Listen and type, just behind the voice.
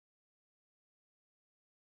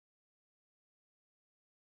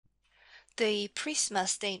The PRISMA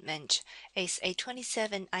statement is a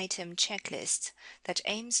 27-item checklist that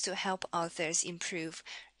aims to help authors improve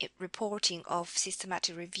reporting of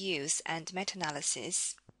systematic reviews and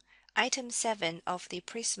meta-analysis. Item 7 of the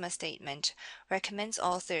PRISMA statement recommends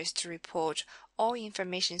authors to report all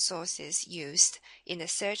information sources used in the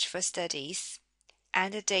search for studies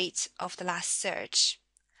and the date of the last search.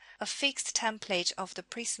 A fixed template of the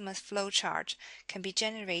PRISMA flowchart can be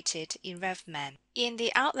generated in RevMan. In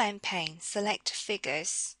the outline pane, select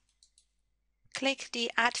Figures. Click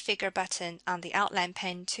the Add Figure button on the outline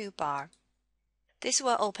pane toolbar. This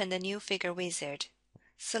will open the new figure wizard.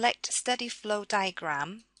 Select Study Flow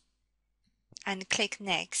Diagram and click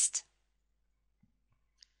Next.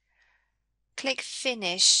 Click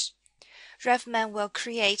Finish. RevMan will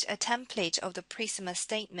create a template of the PRISMA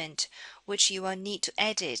statement, which you will need to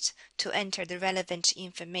edit to enter the relevant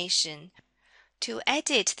information. To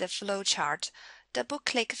edit the flowchart,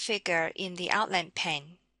 double-click Figure in the outline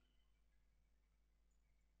pane.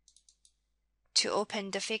 To open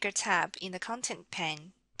the Figure tab in the Content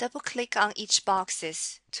pane, double-click on each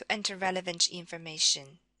boxes to enter relevant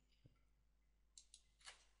information.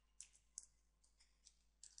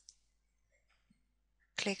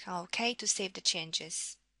 Click on OK to save the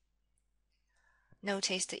changes.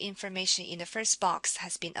 Notice the information in the first box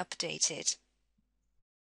has been updated.